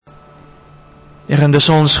Here, en dis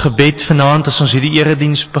ons gebed vanaand as ons hierdie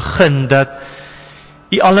erediens begin, dat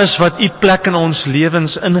U alles wat U plek in ons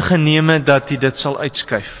lewens ingeneem het, dat U dit sal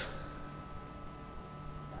uitskuif.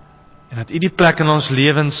 En dat U die plek in ons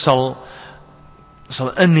lewens sal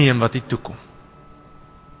inneem wat U toekom.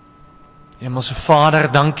 Hemelse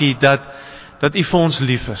Vader, dankie dat U vir ons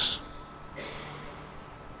lief is.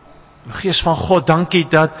 Gees van God, dankie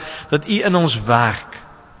dat U in ons werk.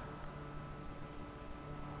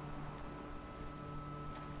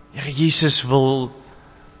 Here Jesus wil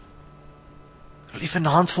U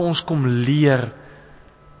vanaand vir ons kom leer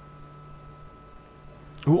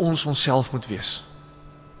hoe ons onsself moet wees.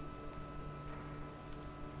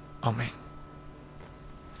 Amen.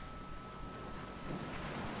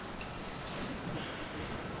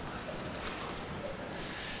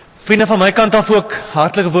 Vriende van my kant af ook,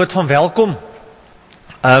 hartlike woord van welkom.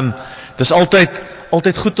 Dis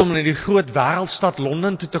altyd goed om in die groot wêreldstad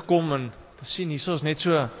Londen toe te kom en te sien, hier is net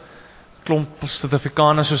so klomp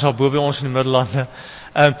Suid-Afrikaners soos al bo by ons in die Middellande.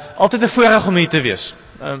 Altyd 'n voorreg om hier te wees.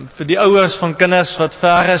 Vir die ouers van kinders wat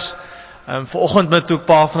ver is, vanoggend met toe 'n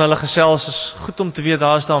paar van hulle gesels, is goed om te weet,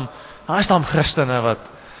 daar is daar Christene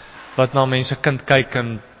wat na mense kind kyk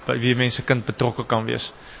en by wie mense kind betrokke kan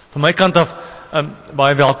wees. Van my kant af,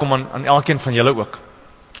 baie welkom aan elkeen van julle ook.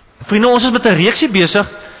 Vriende, ons is met 'n reeksie besig.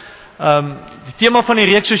 Die tema van die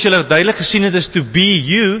reeks, soos julle duidelik gesien het, is To Be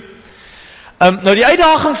You. Nou die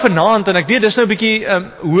uitdaging vanaand, en ek weet dis nou 'n bietjie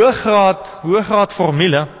hoëgraad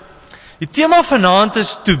formule. Die tema vanaand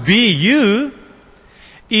is To Be You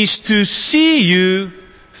is to see you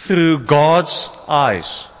through God's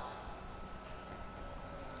eyes.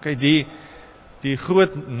 Okay, die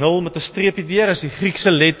groot 0 met 'n streepie deur is die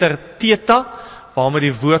Griekse letter theta, waarmee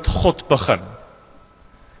die woord God begin.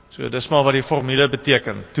 So dis maar wat die formule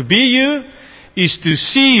beteken. To be you is to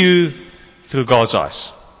see you through God's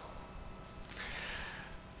eyes.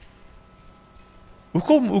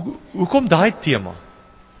 Hoekom daai tema?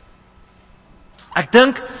 Ek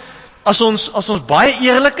dink as ons baie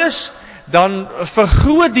eerlik is, dan vir 'n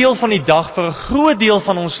groot deel van die dag, vir 'n groot deel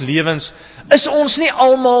van ons lewens, is ons nie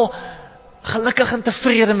almal gelukkig en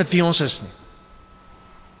tevrede met wie ons is nie.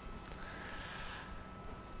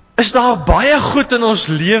 Is daar baie goed in ons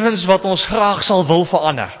lewens wat ons graag sal wil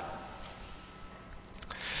verander?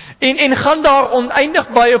 En gaan daar oneindig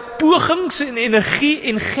baie pogings en energie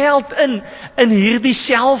en geld in hierdie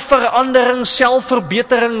selfverandering,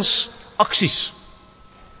 selfverbeteringsaksies?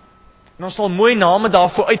 En ons het al mooi name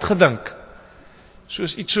daarvoor uitgedink.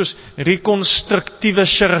 Soos iets soos rekonstruktiewe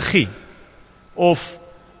chirurgie, of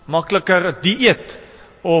makliker dieet,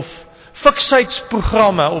 of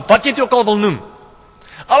fiksheidsprogramme, of wat jy dit ook al wil noem.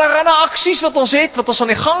 Allerlei aksies wat ons het, wat ons aan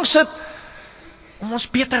die gang sit, om ons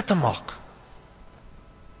beter te maak.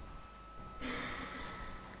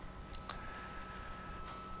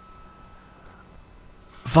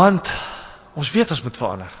 Want ons weet ons moet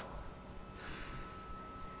verander.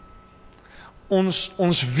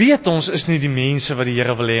 Ons weet ons is nie die mense wat die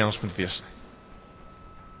Here wil hê ons moet wees nie.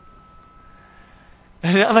 En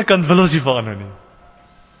aan die ander kant wil ons nie verander nie.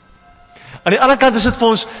 Aan die ander kant is dit vir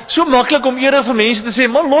ons so maklik om eerder vir mense te sê,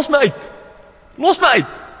 man, los my uit. Los my uit.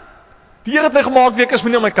 Die Here het my gemaak, ek is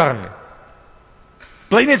nie op my kar nie.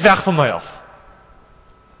 Bly net weg van my af.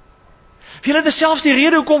 Julle, dis selfs die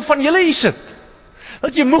rede hoekom van julle hier sit.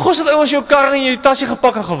 Dat jy moeg is dat ouens jou kar en jou tassie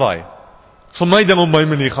gepak en gewaai. Ek sal my ding op my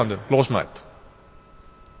manier gaan doen. Los my uit.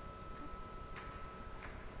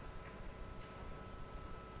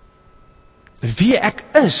 Wie ek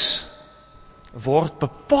is, word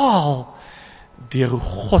bepaal deur hoe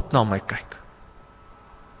God na my kyk.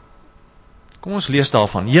 Kom ons lees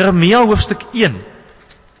daarvan. Jeremia hoofstuk 1.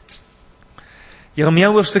 Jeremia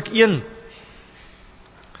hoofstuk 1.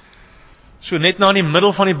 So net na in die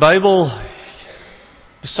middel van die Bybel,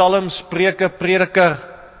 Psalms, Spreuke, Prediker,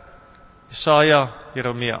 Jesaja,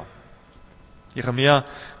 Jeremia. Jeremia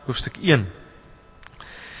hoofstuk 1.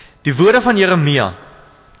 Die woorde van Jeremia.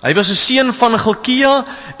 Hy was 'n seun van Gilkia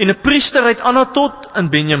en 'n priester uit Anatot in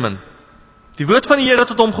Benjamin. Die woord van die Here het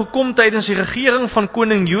tot hom gekom tydens die regering van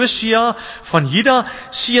koning Josia van Juda,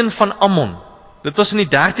 seun van Ammon. Dit was in die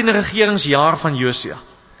 13de regeringsjaar van Josia.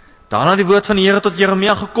 Daarna die woord van die Here tot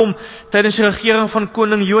Jeremia gekom tydens die regering van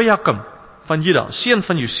koning Jojakim van Juda, seun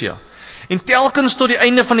van Josia. En telkens tot die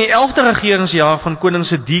einde van die 11de regeringsjaar van koning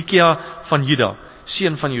Sedekia van Juda,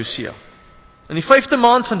 seun van Josia. In die 5de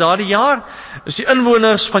maand van daardie jaar is die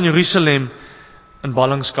inwoners van Jerusalem in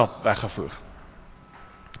ballingskap weggevoer.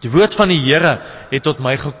 Die woord van die Here het tot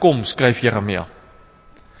my gekom, skryf Jeremia.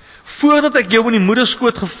 Voordat ek jou in die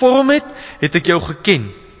moederskoot gevorm het, het ek jou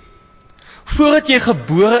geken. Voordat jy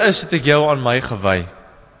gebore is, het ek jou aan my gewy.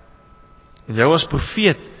 en jou as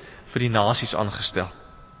profeet vir die nasies aangestel.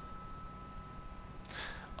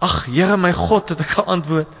 Ag, Here my God, het ek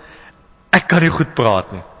geantwoord, ek kan nie goed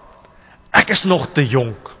praat nie. Ek is nog te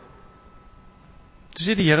jonk. Toe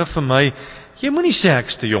sê die Here vir my, jy moenie sê ek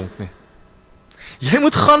is te jonk nie. Jy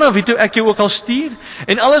moet gaan na wie toe ek jou ook al stuur,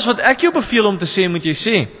 en alles wat ek jou beveel om te sê, moet jy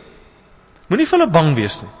sê. Moenie vir hulle bang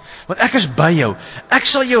wees nie, want ek is by jou, ek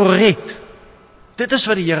sal jou red. Dit is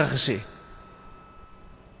wat die Here gesê het.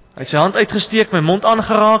 Hy het sy hand uitgesteek, my mond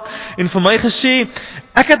aangeraak, en vir my gesê,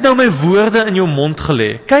 ek het nou my woorde in jou mond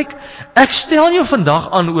gelê. Kyk, ek stel jou vandag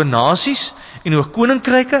aan oor nasies, en oor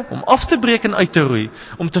koninkryke, om af te breek en uit te roei,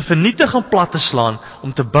 om te vernietig en plat te slaan,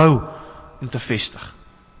 om te bou, om te vestig.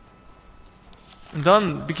 En dan,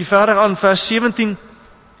 bietjie verder aan, vers 17,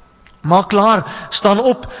 maak klaar, staan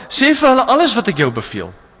op, sê vir hulle alles wat ek jou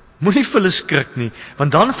beveel. Moenie vir hulle skrik nie,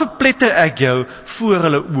 want dan verpletter ek jou voor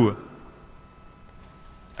hulle oë.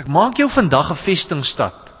 Ek maak jou vandag 'n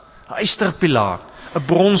vestingstad, 'n ysterpilaar, 'n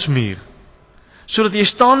bronsmuur, sodat jy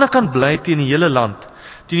staande kan bly teen die hele land,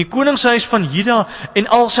 teen die koningshuis van Juda en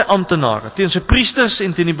al sy amptenare, teen sy priesters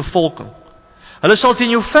en teen die bevolking. Hulle sal teen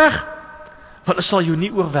jou veg, maar hulle sal jou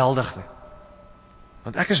nie oorweldig nie.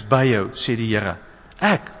 Want ek is by jou, sê die Here.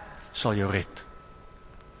 Ek sal jou red.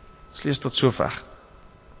 Ons lees tot sover.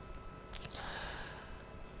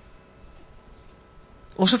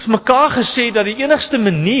 Ons het vir mekaar gesê dat die enigste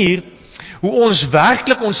manier hoe ons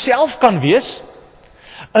werklik onsself kan wees,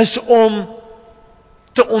 is om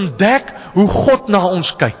te ontdek hoe God na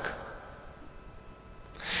ons kyk.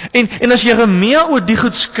 En as Jeremia oor die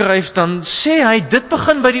goed skryf, dan sê hy, dit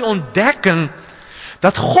begin by die ontdekking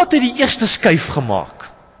dat God het die eerste skuif gemaak.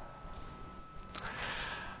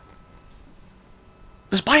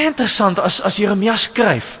 Dit is baie interessant, as Jeremia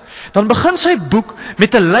skryf, dan begin sy boek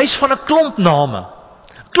met 'n lys van 'n klomp name.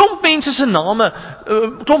 Klomp mense se name,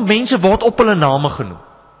 klomp mense word op hulle name genoem.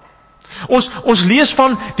 Ons lees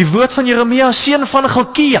van die woord van Jeremia, seun van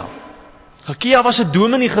Gilkia. Gilkia was 'n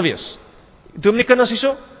dominee gewees. Dominee kinders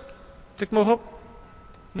hierso? Tik maar op.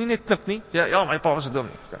 Nie net knik nie. Ja, my pa was 'n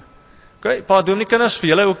dominee. Okay, paar dominee kinders vir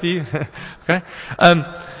julle ook die. Okay.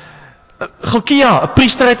 Gilkia, 'n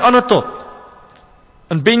priester uit Anatot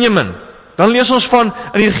in Benjamin. Dan lees ons van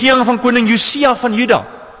in die regering van koning Josia van Juda,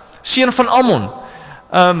 seun van Ammon.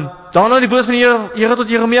 Daarna die woord van die Here tot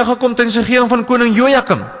Jeremia gekom tydens die regering van koning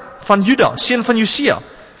Jojakim van Juda, seun van Josia,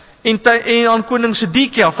 en aan koning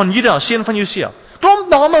Sedekia van Juda, seun van Josia. Klomp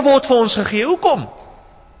name word vir ons gegee. Hoekom?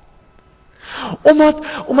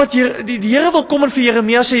 Omdat die Here wil kom en vir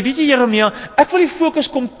Jeremia sê, weet jy Jeremia, ek wil die fokus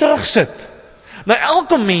kom terugsit na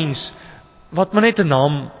elke mens wat maar net 'n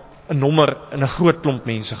naam, 'n nommer in 'n groot klomp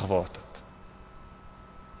mense geword het.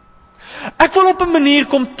 Ek wil op 'n manier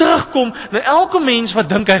terugkom na elke mens wat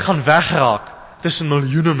dink hy gaan wegraak tussen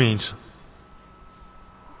miljoene mense.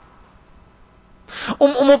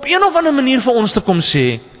 Om op een of ander manier vir ons te kom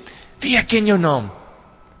sê, wie ek ken jou naam.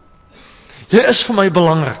 Jy is vir my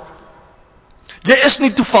belangrik. Jy is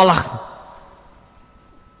nie toevallig nie.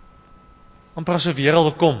 Amper as 'n wêreld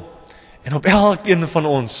wil kom en op elkeen van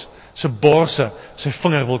ons se borse sy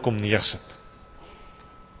vinger wil kom neersit.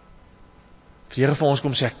 Die Here vir ons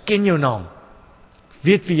kom sê, ek ken jou naam. Ek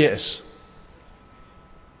weet wie jy is.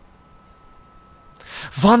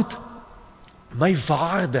 Want my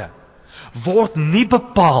waarde word nie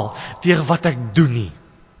bepaal deur wat ek doen nie.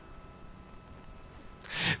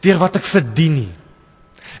 Deur wat ek verdien nie.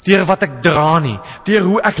 Deur wat ek dra nie. Deur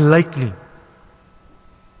hoe ek lyk nie.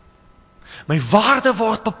 My waarde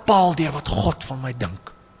word bepaal deur wat God van my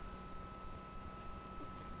dink.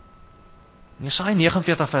 Jesaja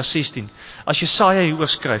 49 vers 16, as Jesaja hier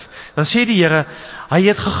oorskryf, dan sê die Here, hy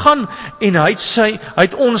het gegaan en hy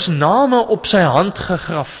het ons name op sy hand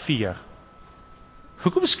gegrafeer.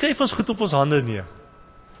 Hoekom skryf ons goed op ons hande neer?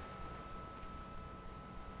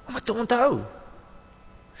 Om het te onthou.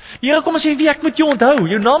 Die Here kom en sê, wie ek moet jou onthou,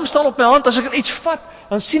 jou naam staan op my hand, as ek iets vat,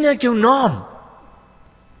 dan sien ek jou naam.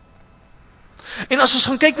 En as ons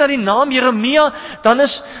gaan kyk na die naam Jeremia, dan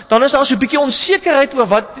is daar so 'n bietjie onsekerheid oor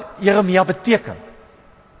wat Jeremia beteken.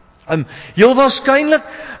 Heel waarskynlik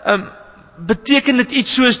beteken dit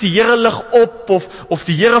iets soos die Here lig op of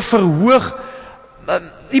die Here verhoog.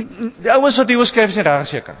 Die ouens wat hier skryf is nie reg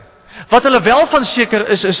seker. Wat hulle wel van seker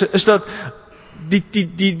is dat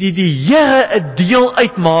die Here 'n deel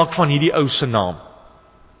uitmaak van hierdie ou se naam.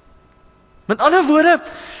 Met ander woorde,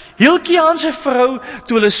 Hilkia en sy vrou,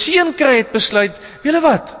 toe hulle seun kry, het besluit, weet julle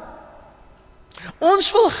wat?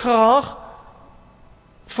 Ons wil graag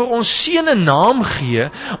vir ons seun 'n naam gee,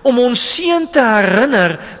 om ons seun te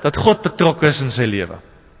herinner dat God betrokke is in sy lewe.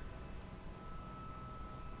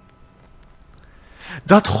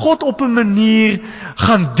 dat God op 'n manier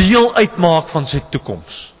gaan deel uitmaak van sy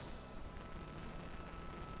toekoms.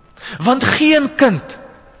 Want geen kind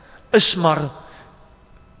is maar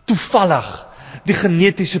toevallig die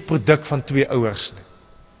genetiese produk van twee ouers nie.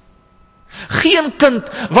 Geen kind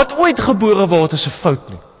wat ooit gebore word is 'n fout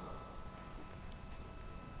nie.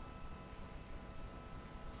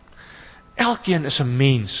 Elkeen is 'n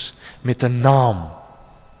mens met 'n naam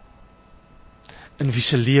in wie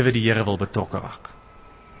se lewe die Here wil betrokke raak.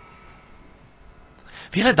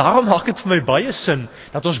 Weet jy, daarom maak dit vir my baie sin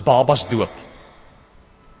dat ons babas doop.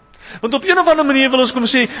 Want op een of ander manier wil ons kom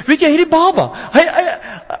sê, weet jy, hierdie baba,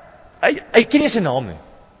 hy ken nie sy naam nie.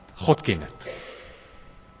 God ken dit.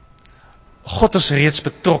 God is reeds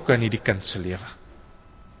betrokke in hierdie kind se lewe.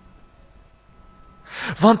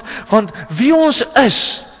 Want wie ons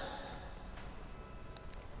is,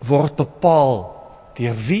 word bepaal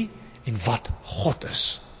deur wie en wat God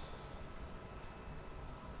is.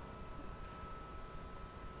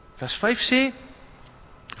 Vers 5 sê,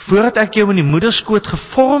 voordat ek jou in die moederskoot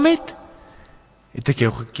gevorm het, het ek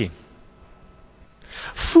jou geken.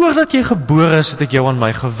 Voordat jy gebore is, het ek jou aan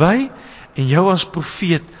my gewy en jou as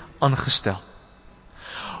profeet aangestel.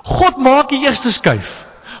 God maak die eerste skuif.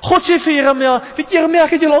 God sê vir Jeremia, weet Jeremia,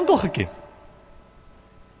 ek het jou lankal geken.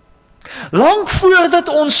 Lank voordat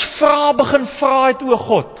ons begin vra het oor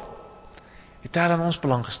God, het hy aan ons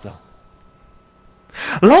belang gestel.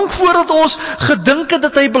 Lank voordat ons gedink het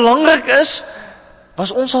dat hy belangrik is,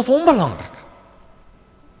 was ons al vir hom belangrik.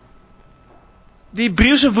 Die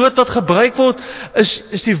Hebreëse woord wat gebruik word,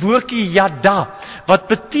 is die woordjie yada, wat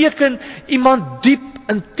beteken iemand diep,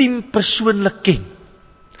 intiem, persoonlik ken.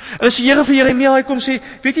 En as die Here vir Jeremia hy kom sê,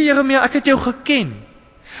 weet jy Jeremia, ek het jou geken,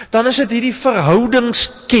 dan is dit hierdie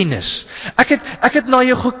verhoudingskennis. Ek het na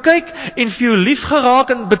jou gekyk en vir jou lief geraak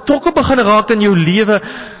en betrokke begin raak in jou lewe,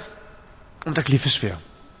 omdat ek lief is vir jou.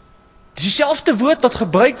 Dis dieselfde woord wat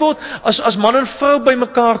gebruik word as man en vrou by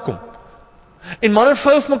mekaar kom. En man en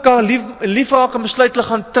vrou vir mekaar lief raak en besluit hulle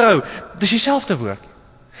gaan trou. Dis dieselfde woord.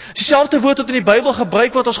 Dis dieselfde woord wat in die Bybel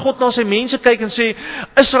gebruik word as God na sy mense kyk en sê,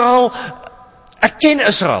 Israel, ek ken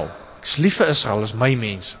Israel. Ek is lief vir Israel, is my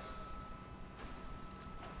mense.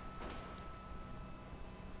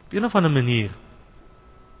 Op een of ander manier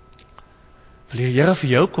wil die Here vir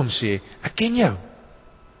jou kom sê, ek ken jou.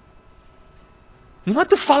 Nie maar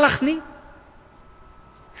toevallig nie.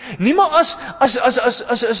 Nie maar as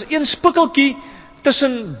een spikkeltjie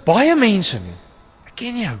tussen baie mense nie. Ek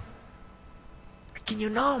ken jou. Ek ken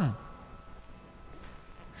jou naam.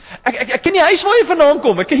 Ek ken die huis waar jy vandaan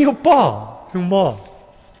kom. Ek ken jou pa, jou ma.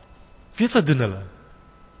 Weet wat doen hulle?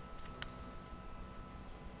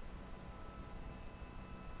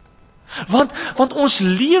 Want ons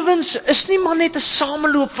lewens is nie maar net 'n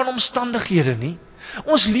sameloop van omstandighede nie.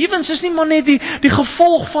 Ons lewens is nie maar net die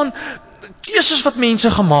gevolg van keuses wat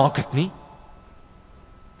mense gemaak het nie.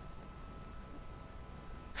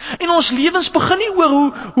 En ons lewens begin nie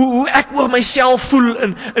oor hoe ek oor myself voel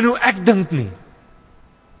en hoe ek dink nie.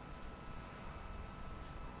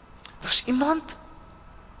 Daar's iemand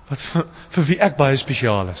wat vir wie ek baie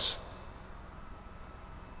spesiaal is.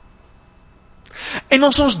 En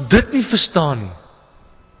as ons dit nie verstaan nie,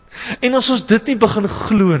 en as ons dit nie begin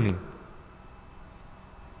glo nie,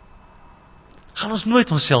 gaan ons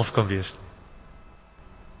nooit onsself kan wees nie.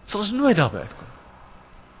 Sal ons nooit daarby uitkom.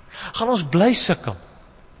 Gaan ons bly sukkel,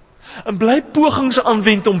 en bly pogings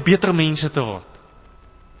aanwend om beter mense te word.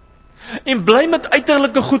 En bly met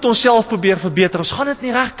uiterlike goed onsself probeer verbeter, ons gaan dit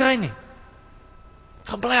nie reg kry nie.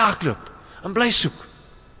 Gaan bly hardloop, en bly soek.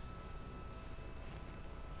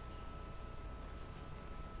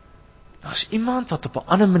 Daar's iemand wat op 'n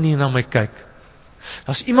ander manier na my kyk.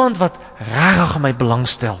 Daar's iemand wat regtig aan my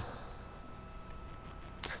belangstel.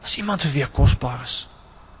 Daar's iemand vir wie ek kosbaar is.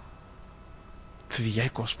 Vir wie jy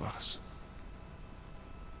kosbaar is.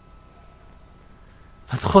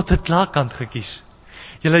 Want God het klaarkant gekies.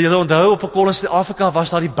 Julle onthou op 'n kol in Suid-Afrika was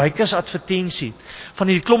daar die bykers advertensie van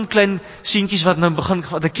die klomp klein seentjies wat nou begin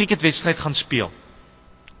 'n cricketwedstryd gaan speel.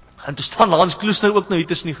 En toe staan Lance Kloester ook nou hier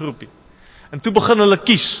tussen die groepie. En toe begin hulle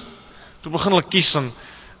kies.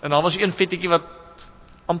 En daar was een vettetjie wat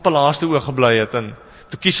amper laaste oorgebly het en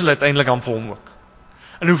toe kies hulle uiteindelik aan vir hom ook.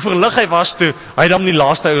 En hoe verlig hy was toe hy dan die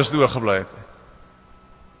laaste ouers oorgebly het.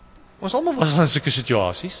 Ons almal was in sulke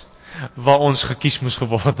situasies waar ons gekies moes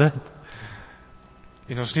geword het.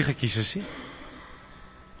 En ons nie gekies is nie.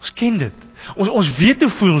 Ons ken dit. Ons weet hoe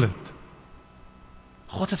voel dit.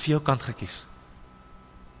 God het vir jou kant gekies.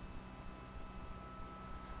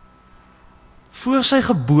 Voor sy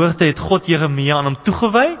geboorte het God Jeremia aan hom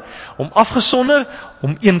toegewy, hom afgesonder,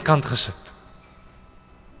 hom een kant gesit.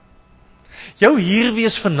 Jou hier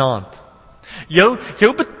wees vanaand,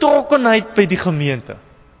 jou betrokkenheid by die gemeente,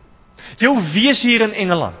 jou wees hier in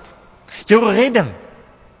Engeland, jou redding,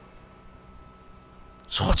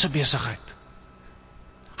 is God se besigheid.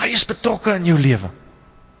 Hy is betrokke in jou lewe.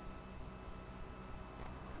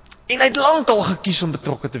 En hy het lankal gekies om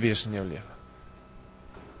betrokke te wees in jou lewe.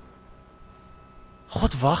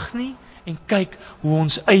 God wag nie en kyk hoe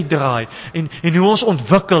ons uitdraai en hoe ons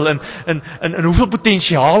ontwikkel en hoeveel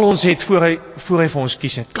potensiaal ons het voor hy vir ons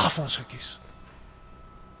kies. Hy het klaar vir ons gekies.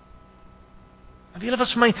 En weet julle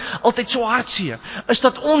wat vir my altyd so hartseer, is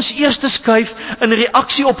dat ons eerste skuif in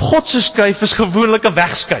reaksie op God se skuif is gewoonlik 'n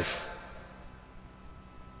wegskuif.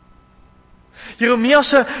 Jeremia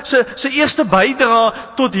se eerste bydra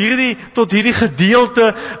tot hierdie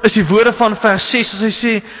gedeelte is die woorde van vers 6 as hy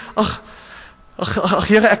sê, Ag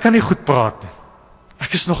Here, ek kan nie goed praat nie.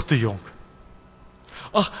 Ek is nog te jonk.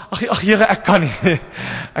 Ag Here, ek kan nie.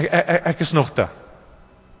 Ek is nog te.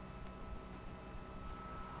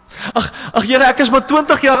 Ag Here, ek is maar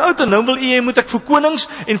 20 jaar oud en nou wil U moet ek vir konings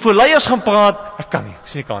en vir leiers gaan praat. Ek kan nie. Ek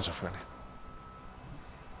sien nie kans daarvoor nie.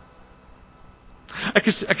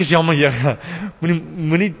 Ek is jammer, Here.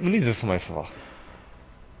 Moenie dit van my verwag.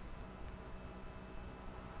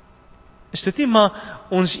 Is dit nie maar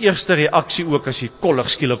ons eerste reaksie ook as die kollig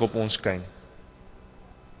skielik op ons kyk?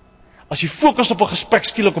 As die fokus op 'n gesprek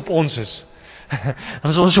skielik op ons is,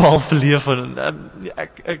 dan is ons so half verleef van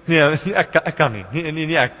ek kan nie.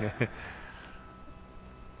 Nee, ek nie.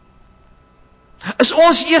 Is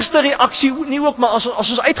ons eerste reaksie nie ook maar as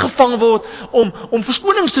ons uitgevang word om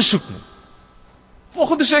verskonings te soek nie?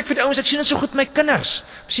 Vanoggend sê ek vir die ouens, ek sien dit so goed met my kinders.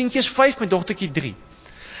 Seentjie is 5, my dogtertjie 3.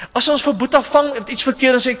 As ons vir Boeta vang, het iets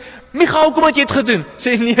verkeerd, dan sê ek, Micha, hoekom het jy dit gedoen?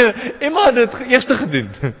 Sê nee, Emma het dit eerste gedoen.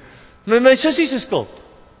 My sussie se skuld.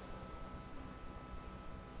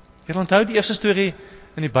 Jy onthou die eerste storie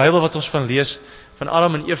in die Bybel wat ons van lees, van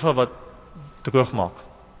Adam en Eva wat droog maak.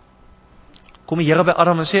 Kom die Here by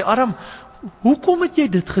Adam en sê, Adam, hoekom het jy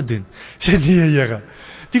dit gedoen? Sê nee, Here,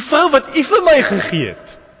 die vrou wat U vir my gegee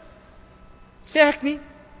het. Sê ek nie.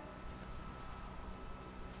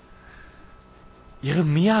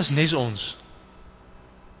 Jeremia is nes ons.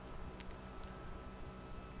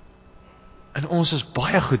 En ons is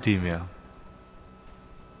baie goed hiermee.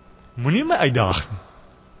 Moenie my uitdaag nie.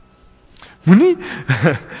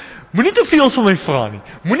 Moenie te veel van my vra nie.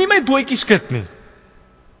 Moenie my bootjie skud nie.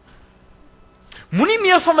 Moenie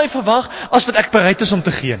meer van my verwag as wat ek bereid is om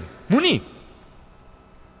te gee. Moenie.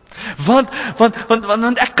 Want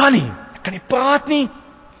ek kan nie. Ek kan nie praat nie.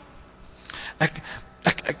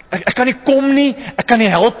 Ek kan nie kom nie, ek kan nie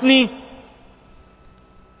help nie.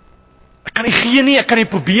 Ek kan nie gee nie, ek kan nie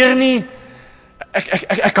probeer nie.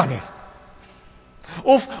 Ek kan nie.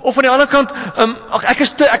 Of aan die ander kant,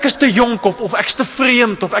 ek is te jonk of ek is te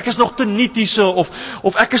vreemd of ek is nog te nuut hierso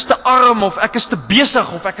of ek is te arm of ek is te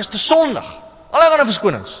besig of ek is te sondig. Allerlei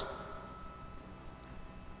verskonings.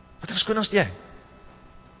 Wat verskonings het jy?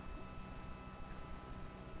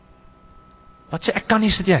 Wat sê ek kan nie,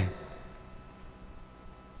 sit jy?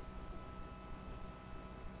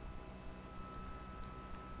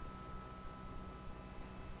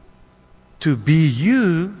 To be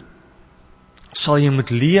you, sal jy moet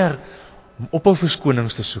leer om ophou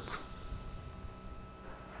verskonings te soek.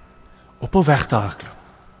 Ophou weg te hardloop.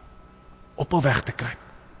 Ophou weg te kruip.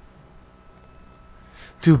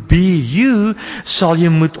 To be you, sal jy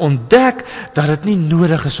moet ontdek dat dit nie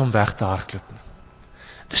nodig is om weg te hardloop nie.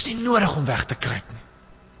 Dit is nie nodig om weg te kruip nie.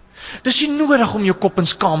 Dit is nie nodig om jou kop in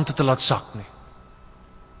skaamte te laat sak nie.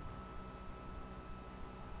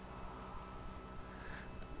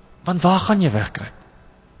 Want waar gaan jy wegkruip?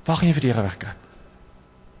 Waar gaan jy vir die Here wegkruip?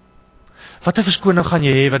 Wat 'n verskoning gaan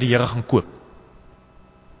jy hê wat die Here gaan koop?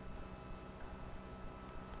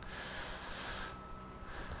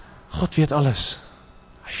 God weet alles.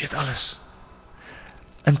 Hy weet alles.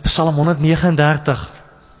 In Psalm 139,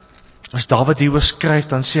 as Dawid hieroor skryf,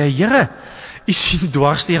 dan sê hy, Here, U sien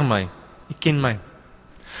dwars deur my. U ken my.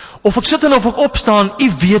 Of ek sit en of ek opstaan,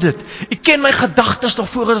 U weet dit. U ken my gedagtes nog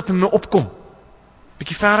voordat dit by my opkom.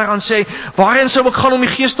 Bietjie verder aan sê, waarheen sou ek gaan om die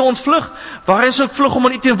gees te ontvlug? Waarheen sou ek vlug om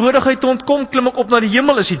aan U teenwoordigheid te ontkom? Klim ek op na die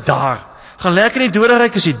hemel, is U daar. Gaan lê ek in die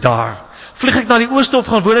doderyk, is U daar. Vlieg ek na die ooste of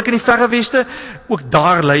gaan woon ek in die verre weste? Ook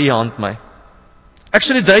daar lê U hand my. Ek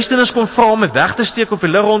sou die duisternis kon vra om my weg te steek of die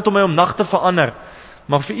lig rondom my om nag te verander.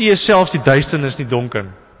 Maar vir U is selfs die duisternis nie donker.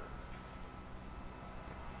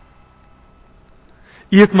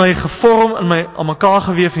 U het my gevorm in my aan mekaar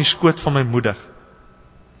geweef in die skoot van my moeder.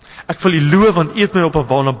 Ek wil U loof want U het my op 'n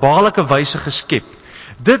wonderbaarlike wyse geskep.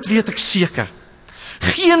 Dit weet ek seker.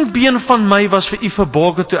 Geen been van my was vir u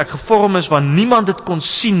verborge toe ek gevorm is, waar niemand dit kon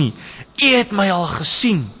sien nie. U het my al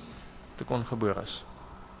gesien, toe ek ongebore is.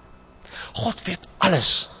 God weet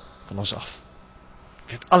alles van ons af.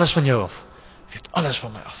 Weet alles van jou af. Weet alles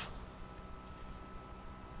van my af.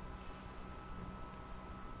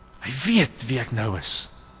 Hy weet wie ek nou is.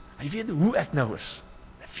 Hy weet hoe ek nou is.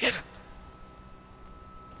 Hy weet dit.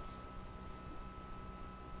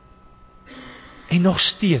 En nog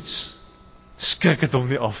steeds skrik dit hom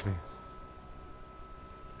nie af nie.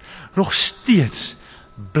 Nog steeds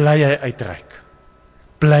bly hy uitreik.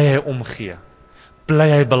 Bly hy omgee. Bly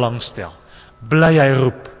hy belangstel. Bly hy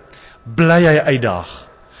roep. Bly hy uitdaag.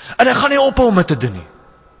 En hy gaan nie ophou om dit te doen nie.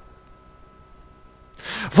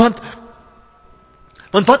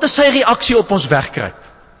 Want wat is sy reaksie op ons wegkruip?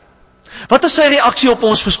 Wat is sy reaksie op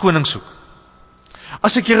ons verskoning soek?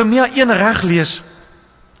 As ek Jeremia 1 reg lees,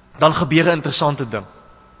 dan gebeur 'n interessante ding.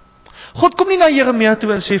 God kom nie na Jeremia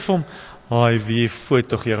toe en sê vir hom, "Haai, wie fooi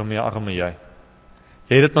tog Jeremia, arme jy.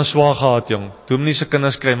 Jy het dit maar swaar gehad, jong. Toe hom nie se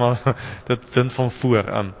kinders kry, maar dit wind van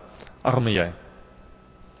voor, arme jy."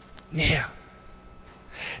 Nee.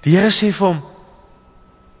 Die Here sê vir hom,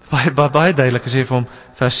 baie duidelik, sê vir hom,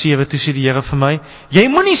 vers 7, toe sê die Here vir my, "Jy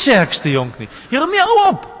moenie sê ek's te jonk nie. Jeremia,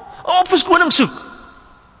 hou op verskoning soek.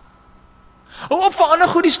 Hou op vir ander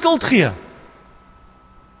goed die skuld gee.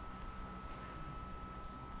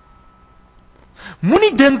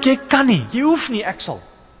 Moenie dink jy kan nie, jy hoef nie, ek sal.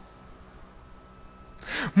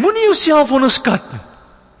 Moenie jouself onderskat nie.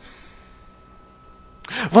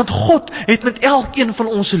 Want God het met elkeen van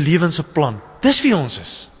ons se lewens 'n plan. Dis wie ons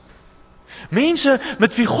is. Mense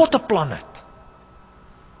met wie God 'n plan het.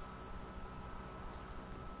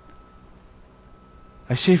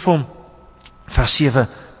 Hy sê vir hom, vers 7,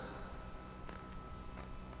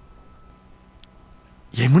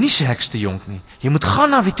 jy moenie sê ek's te jonk nie. Jy moet gaan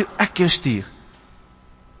na wie toe ek jou stuur.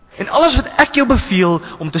 En alles wat ek jou beveel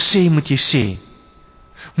om te sê, moet jy sê.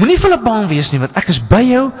 Moenie vir hulle bang wees nie, want ek is by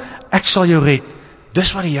jou, ek sal jou red.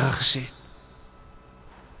 Dis wat die Here gesê het.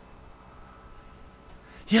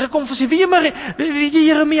 Die Here kom vir sê, weet jy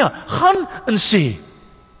Jeremia, gaan en sê.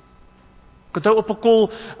 Ek onthou op 'n call,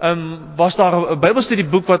 was daar 'n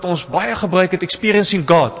Bybelstudieboek wat ons baie gebruik het, Experiencing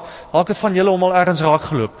God. Dalk het van julle hom al ergens raak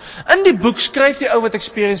geloop. In die boek skryf die ou wat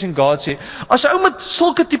Experiencing God sê, as 'n ou met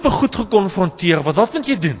sulke tipe goed gekonfronteer word, wat moet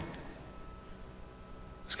jy doen?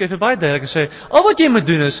 Skryf hy baie duidelik en sê, al wat jy moet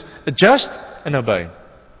doen is adjust en obey.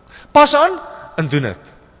 Pas aan en doen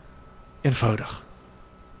dit. Eenvoudig.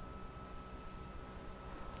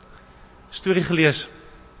 Storie gelees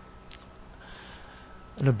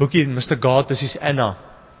in 'n boekie, Mr. Gates' Anna,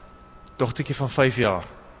 dogtertjie van 5 jaar.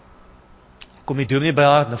 Kom die dominee by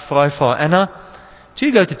haar en vra hy vir haar, Anna, do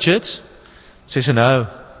you go to church? She says, no,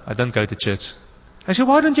 I don't go to church. I said,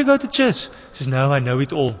 why don't you go to church? She says, no, I know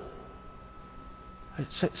it all.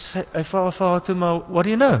 I vra haar, maar what do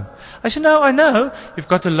you know? I said, no, I know, you've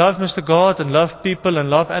got to love Mr. God and love people and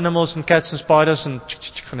love animals and cats and spiders and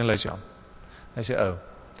gaan jy lees aan. I said, oh.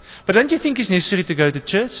 But don't you think it's necessary to go to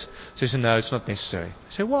church? She said, no, it's not necessary. I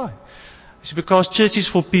said, why? I said, because church is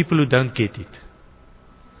for people who don't get it.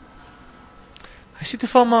 I said to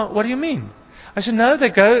Farmer, what do you mean? I said, no, they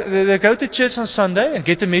go to church on Sunday and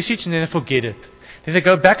get the message and then they forget it. Then they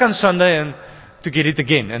go back on Sunday and to get it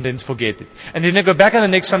again and then forget it. And then they go back on the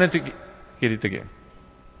next Sunday to get it again.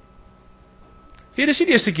 Dit is nie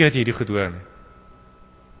die eerste keer dat jy dit goed hoor nie.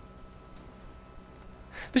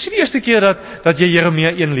 Dis nie die eerste keer dat jy Jeremia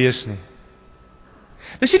 1 lees nie.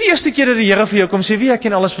 Dis nie die eerste keer dat die Here vir jou kom sê, wie, ek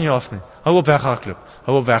ken alles van jou af nie. Hou op weghardloop,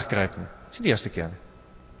 hou op wegkruip nie. Dis nie die eerste keer nie.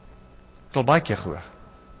 Ek het al baie keer gehoor.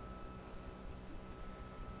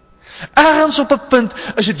 Ergens op 'n punt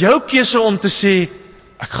is dit jou keuse om te sê,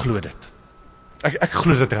 ek glo dit. Ek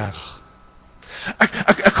glo dit reg.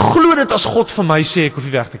 Ek glo dit as God vir my sê, ek hoef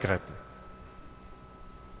nie weg te kruip nie.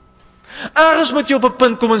 Ergens moet jy op 'n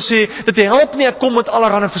punt kom en sê, dit help nie, ek kom met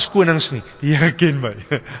allerlei verskonings nie. Die Here ken my.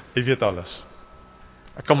 Hy weet alles.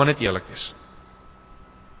 Ek kan maar net eerlik wees.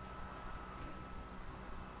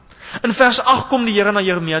 In vers 8 kom die Here na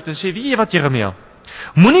Jeremia toe en sê, weet jy wat Jeremia?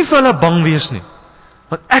 Moenie vir hulle bang wees nie,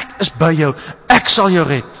 want ek is by jou, ek sal jou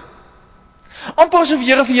red. Amper asof die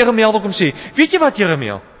Here vir Jeremia wil kom sê, weet jy wat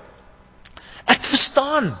Jeremia? Ek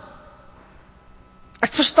verstaan.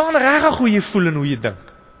 Ek verstaan regtig hoe jy voel en hoe jy dink.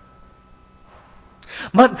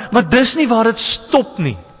 Maar dis nie waar dit stop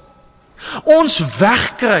nie. Ons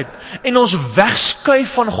wegkruip en ons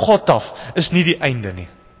wegskuif van God af is nie die einde nie.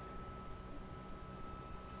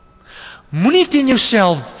 Moenie teen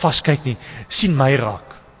jouself vaskyk nie, sien my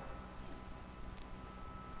raak.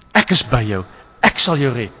 Ek is by jou, ek sal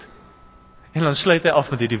jou red. En dan sluit hy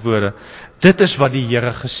af met hierdie woorde: dit is wat die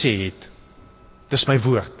Here gesê het. Dis my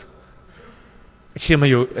woord. Ek gee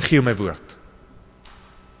jou my woord.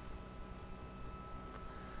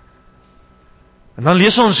 En dan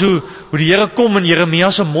lees ons hoe die Here kom en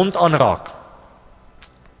Jeremia se mond aanraak.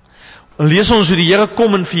 En lees ons hoe die Here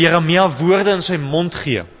kom en vir Jeremia woorde in sy mond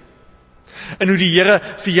gee. En hoe die Here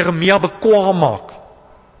vir Jeremia bekwaam maak.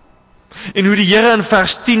 En hoe die Here in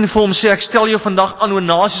vers 10 vir hom sê, ek stel jou vandag aan oor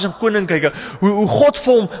nasies en koninkryke. Hoe God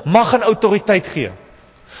vir hom mag en autoriteit gee.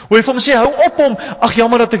 Hoe hy vir hom sê, hou op hom, ag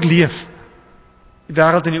jammer dat ek leef. Die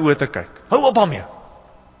wêreld in die oë te kyk. Hou op daarmee.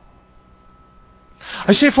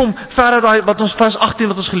 Hy sê vir hom verder wat ons vers 18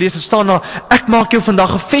 wat ons gelees het staan daar, ek maak jou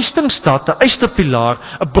vandag 'n vestingstad, 'n ysterpilaar,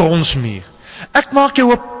 'n bronsmuur. Ek maak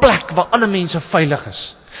jou 'n plek waar ander mense veilig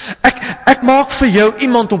is. Ek maak vir jou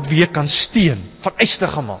iemand op wie jy kan steun, van yster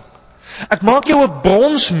gemaak. Ek maak jou 'n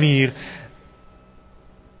bronsmuur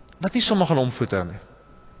wat nie sommer gaan omvoeter nie.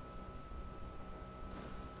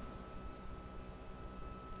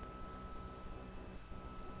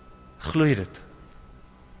 Glo jy dit?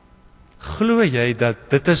 Glo jy dat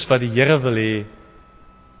dit is wat die Here wil hê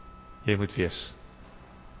jy moet wees?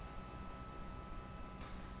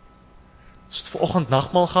 Ons het vanoggend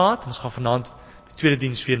nagmaal gehad en ons gaan vanaand die tweede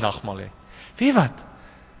diens weer nagmaal hê. Weet jy wat?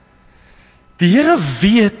 Die Here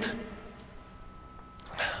weet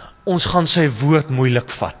ons gaan sy woord moeilik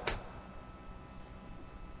vat.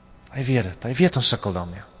 Hy weet dit. Hy weet ons sukkel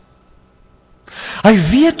daarmee. Hy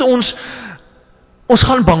weet ons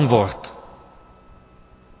gaan bang word.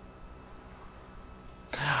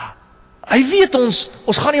 Hy weet ons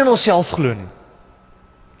gaan nie aan onsself glo nie.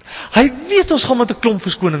 Hy weet ons gaan met 'n klomp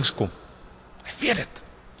verskonings kom. Hy weet dit.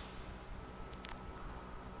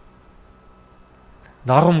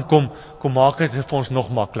 Daarom kom maak dit vir ons nog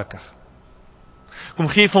makliker. Kom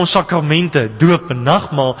gee vir ons sakramente, doop en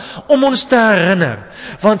nagmaal om ons te herinner.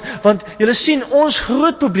 Want julle sien, ons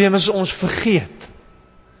groot probleem is ons vergeet.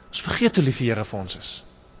 Ons vergeet hoe lief die Here vir ons is.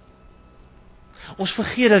 Ons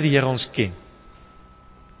vergeet dat die Here ons ken.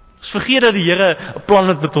 Ons vergeet dat die Here 'n plan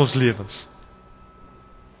het met ons lewens.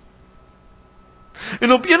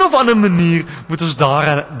 En op een of ander manier moet ons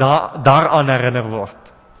daaraan herinner word.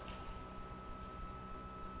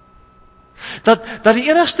 Dat die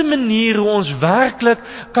enigste manier hoe ons werklik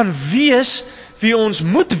kan wees wie ons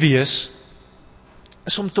moet wees,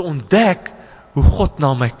 is om te ontdek hoe God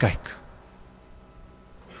na my kyk.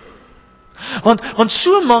 Want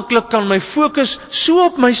so maklik kan my fokus so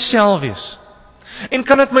op myself wees. En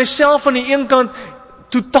kan ek myself aan die een kant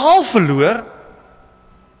totaal verloor,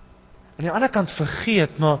 aan die ander kant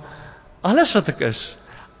vergeet, maar alles wat ek is,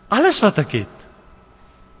 alles wat ek het,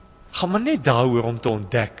 gaan maar net daaroor om te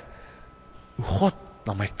ontdek hoe God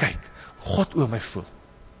na my kyk, hoe God oor my voel,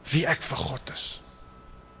 wie ek vir God is.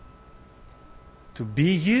 To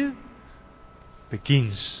be you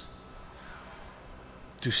begins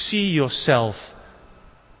to see yourself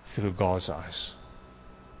through God's eyes.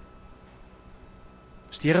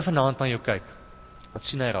 As die Here vanaand na jou kyk, wat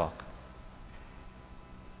sien hy raak?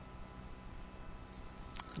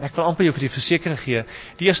 Ek wil amper jou vir die versekering gee,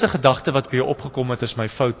 die eerste gedagte wat by jou opgekom het is my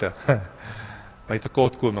foute, my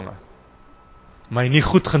tekortkominge, my nie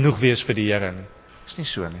goed genoeg wees vir die Here nie. Is nie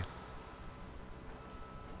so nie.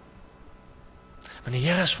 Want die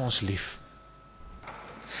Here is vir ons lief.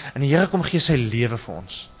 En die Here kom gee sy lewe vir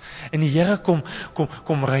ons. En die Here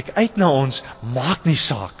kom reik uit na ons, maak nie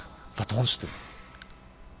saak wat ons doen.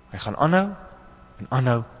 Hy gaan aanhou en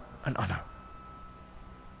aanhou en aanhou.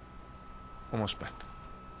 Kom ons bid.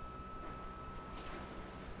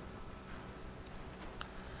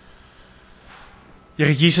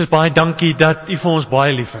 Here Jesus, baie dankie dat U vir ons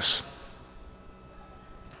baie lief is.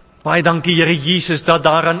 Baie dankie Here Jesus dat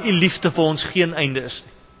daar aan U liefde vir ons geen einde is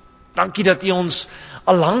nie. Dankie dat U ons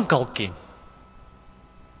al lank al ken.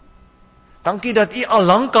 Dankie dat U al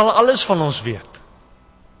lank al alles van ons weet.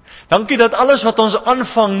 Dankie dat alles wat ons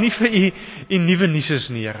aanvang nie vir U nuwe nuus is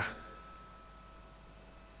nie, Here.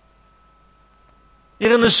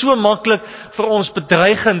 Here, dit is so maklik vir ons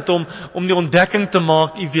bedreigend om die ontdekking te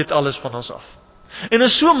maak, U weet alles van ons af. En dit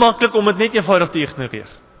is so maklik om dit net eenvoudig te ignoreer.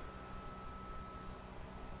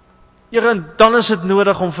 Here, en dan is dit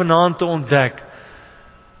nodig om vanaand te ontdek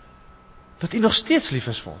dat U nog steeds lief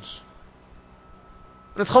is vir ons.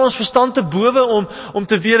 En dit gaan ons verstand te bowe om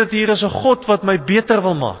te weet dat hier is 'n God wat my beter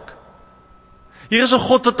wil maak. Hier is 'n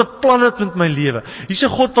God wat 'n plan het met my lewe. Hier is 'n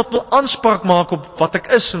God wat wil aanspraak maak op wat ek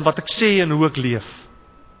is en wat ek sê en hoe ek leef.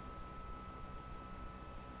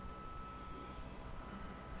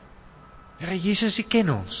 Here Jesus, U ken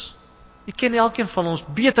ons. U ken elkeen van ons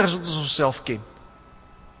beter as wat ons onsself ken.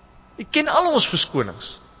 U ken al ons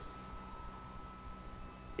verskonings.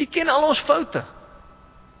 U ken al ons foute.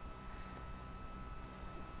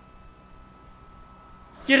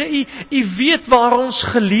 Here, U weet waar ons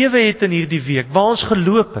gelewe het in hierdie week, waar ons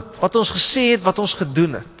geloop het, wat ons gesê het, wat ons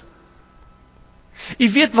gedoen het.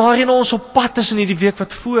 U weet waarheen ons op pad is in hierdie week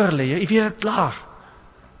wat voor lê. U weet dit klaar.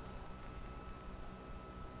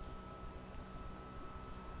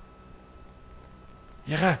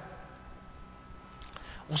 Here,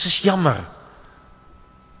 ons is jammer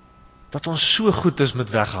dat ons so goed is met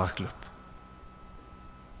weghardloop.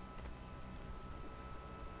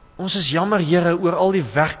 Ons is jammer, Here, oor al die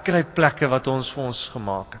wegkruipplekke wat ons vir ons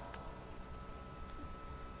gemaak het.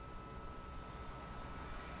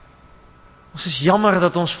 Ons is jammer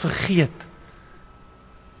dat ons vergeet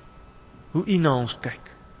hoe U na ons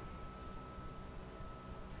kyk.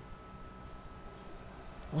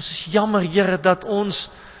 Ons is jammer, Here, dat ons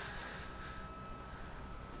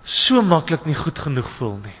so maklik nie goed genoeg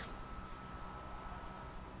voel nie.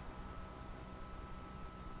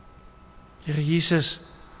 Here Jesus,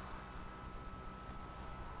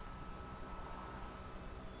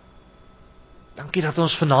 dankie dat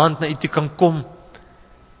ons vanaand na U toe kan kom.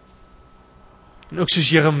 En ook soos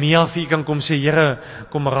Jeremia vir U kan kom sê, Here,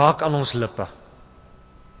 kom raak aan ons lippe.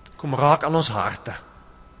 Kom raak aan ons harte.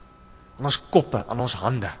 Aan ons koppe, aan ons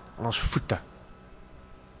hande, aan ons voete.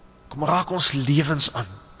 Kom raak ons lewens aan.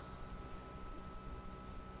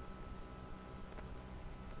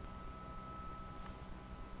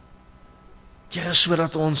 Here,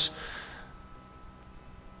 sodat ons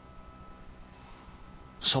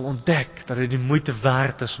sal ontdek dat dit die moeite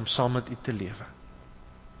werd is om saam met U te lewe.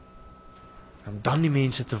 Om dan die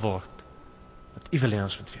mense te word wat U wil hê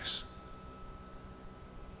ons moet wees.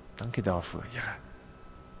 Dankie daarvoor, Here.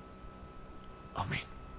 Amen.